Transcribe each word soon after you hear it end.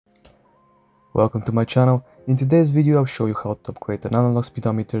Welcome to my channel. In today's video I'll show you how to upgrade an analog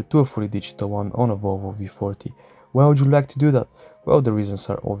speedometer to a fully digital one on a Volvo V40. Why would you like to do that? Well, the reasons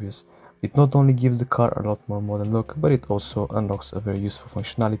are obvious. It not only gives the car a lot more modern look, but it also unlocks a very useful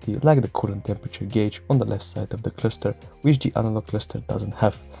functionality like the coolant temperature gauge on the left side of the cluster, which the analog cluster doesn't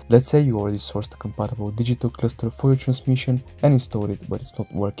have. Let's say you already sourced a compatible digital cluster for your transmission and installed it, but it's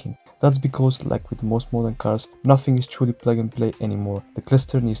not working. That's because, like with most modern cars, nothing is truly plug and play anymore. The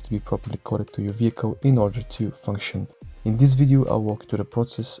cluster needs to be properly coded to your vehicle in order to function. In this video, I'll walk you through the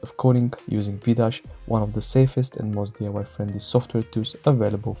process of coding using VDASH, one of the safest and most DIY-friendly software tools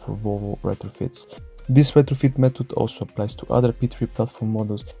available for Volvo retrofits. This retrofit method also applies to other P3 platform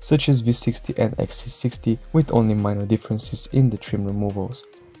models such as V60 and XC60 with only minor differences in the trim removals.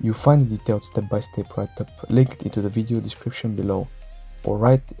 You'll find a detailed step-by-step write-up linked into the video description below.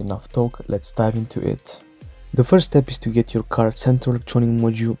 Alright, enough talk, let's dive into it. The first step is to get your car's central electronic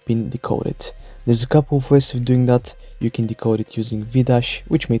module pin decoded. There's a couple of ways of doing that. You can decode it using VDASH,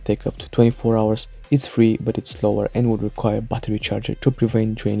 which may take up to 24 hours. It's free, but it's slower and would require a battery charger to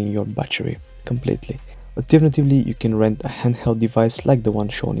prevent draining your battery completely. Alternatively, you can rent a handheld device like the one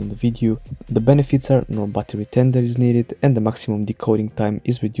shown in the video. The benefits are no battery tender is needed and the maximum decoding time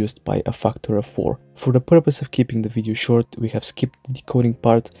is reduced by a factor of 4. For the purpose of keeping the video short, we have skipped the decoding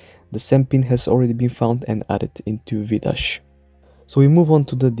part. The SEM pin has already been found and added into VDASH. So we move on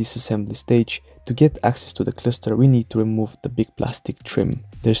to the disassembly stage. To get access to the cluster, we need to remove the big plastic trim.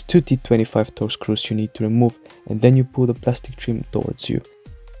 There's 2 T25 torque screws you need to remove, and then you pull the plastic trim towards you.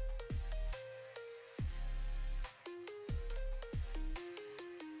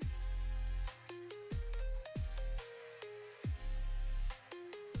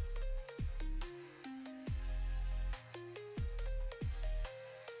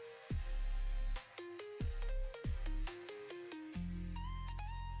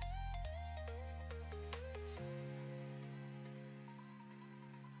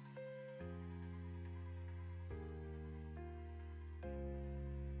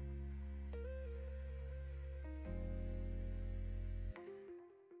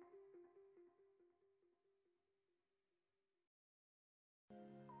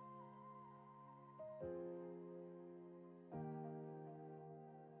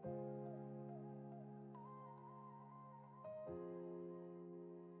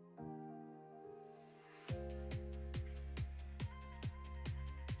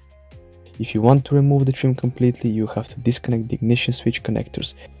 If you want to remove the trim completely, you have to disconnect the ignition switch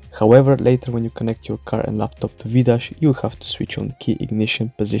connectors. However, later when you connect your car and laptop to VDASH, you have to switch on the key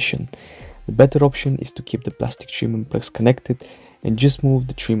ignition position. The better option is to keep the plastic trim and plugs connected and just move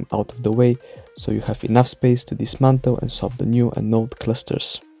the trim out of the way so you have enough space to dismantle and swap the new and old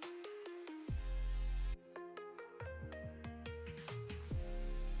clusters.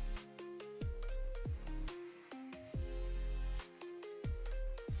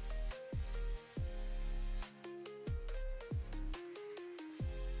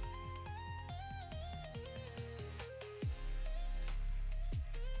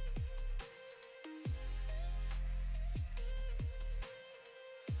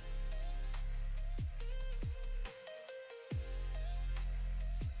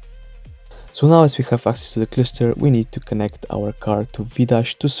 So now, as we have access to the cluster, we need to connect our car to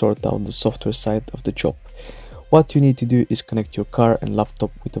VDASH to sort out the software side of the job. What you need to do is connect your car and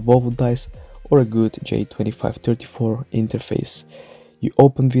laptop with a Volvo dice or a good J2534 interface. You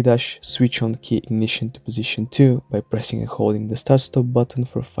open VDASH, switch on key ignition to position 2 by pressing and holding the start-stop button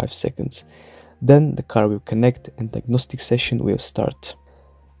for 5 seconds. Then the car will connect and diagnostic session will start.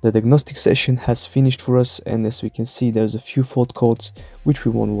 The diagnostic session has finished for us, and as we can see, there's a few fault codes which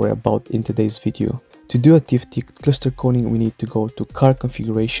we won't worry about in today's video. To do a TFT cluster coding, we need to go to Car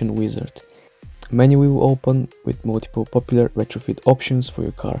Configuration Wizard. A menu will open with multiple popular retrofit options for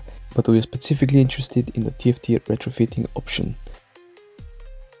your car, but we are specifically interested in the TFT retrofitting option.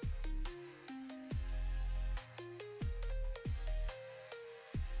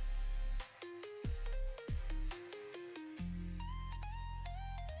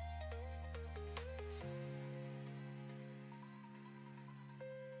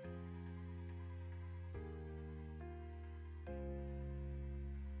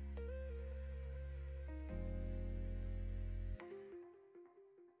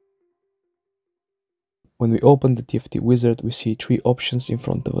 When we open the TFT wizard, we see 3 options in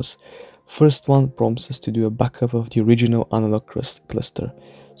front of us. First one prompts us to do a backup of the original analog cluster,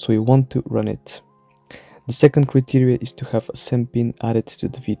 so we want to run it. The second criteria is to have a SEM pin added to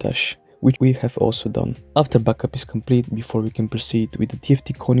the VDASH, which we have also done. After backup is complete, before we can proceed with the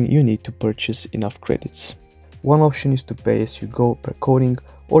TFT coding, you need to purchase enough credits. One option is to pay as you go per coding,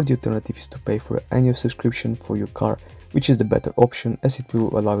 or the alternative is to pay for an annual subscription for your car, which is the better option as it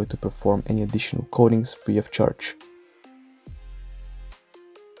will allow you to perform any additional coatings free of charge.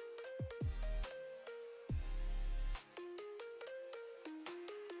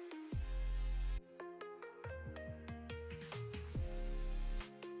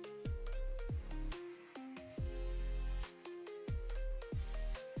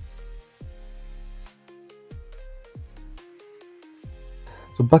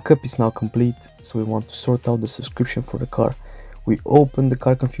 So backup is now complete, so we want to sort out the subscription for the car. We open the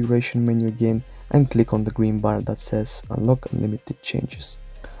car configuration menu again and click on the green bar that says Unlock Unlimited Changes.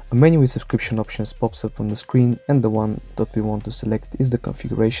 A menu with subscription options pops up on the screen, and the one that we want to select is the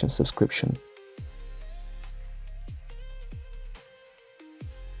configuration subscription.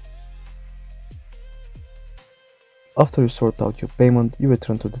 After you sort out your payment, you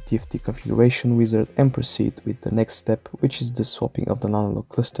return to the TFT configuration wizard and proceed with the next step, which is the swapping of the analog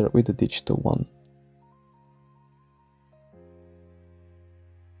cluster with the digital one.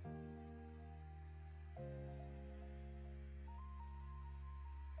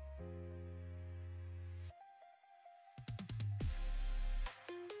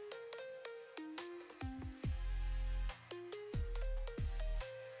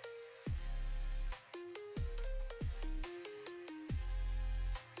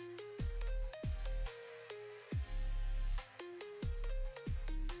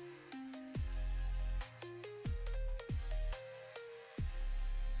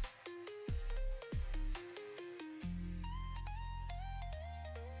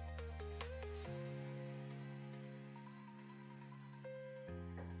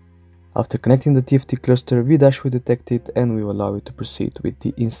 After connecting the TFT cluster, VDASH will detect it and will allow you to proceed with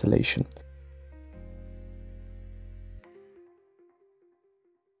the installation.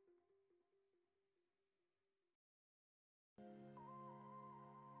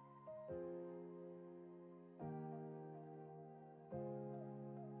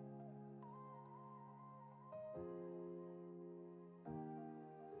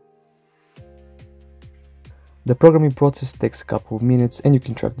 The programming process takes a couple of minutes and you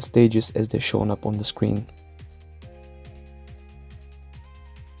can track the stages as they're shown up on the screen.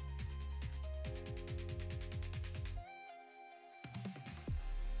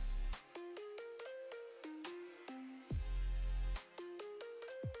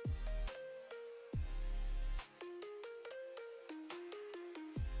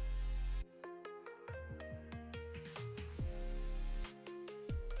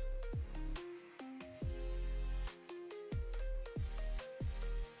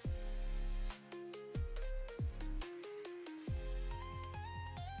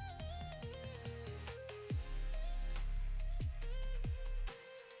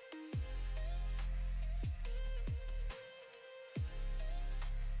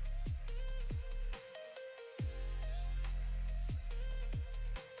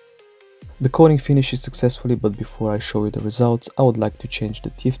 The coding finishes successfully, but before I show you the results, I would like to change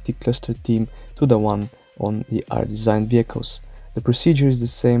the TFT cluster theme to the one on the R-Design vehicles. The procedure is the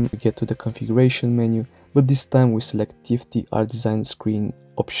same. We get to the configuration menu, but this time we select TFT R-Design screen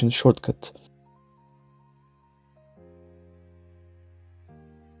option shortcut.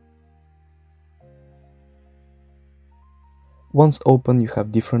 Once open, you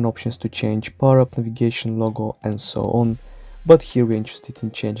have different options to change power up navigation logo and so on. But here we're interested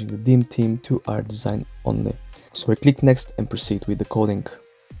in changing the dim theme to R-Design only. So I click next and proceed with the coding.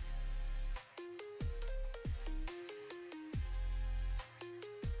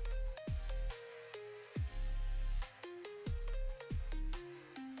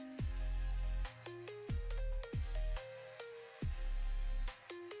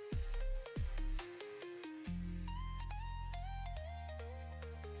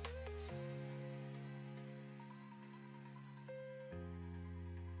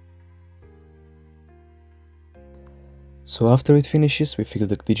 So after it finishes, we fix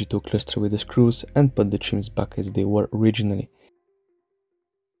the digital cluster with the screws and put the trims back as they were originally.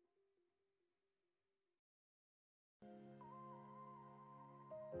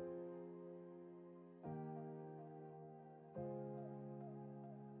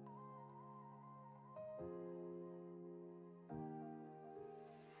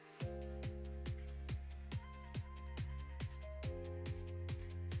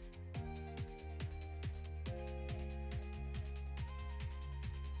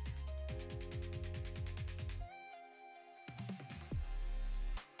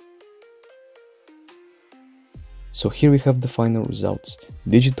 So here we have the final results,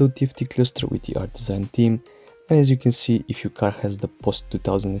 digital TFT cluster with the R-Design theme, and as you can see, if your car has the post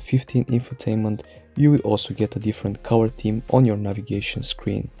 2015 infotainment, You will also get a different color theme on your navigation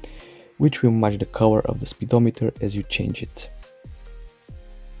screen, which will match the color of the speedometer as you change it.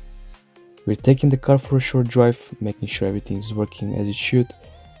 We're taking the car for a short drive, making sure everything is working as it should,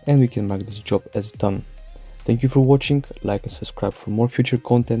 and we can mark this job as done. Thank you for watching, like and subscribe for more future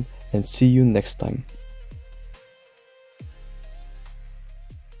content, and see you next time.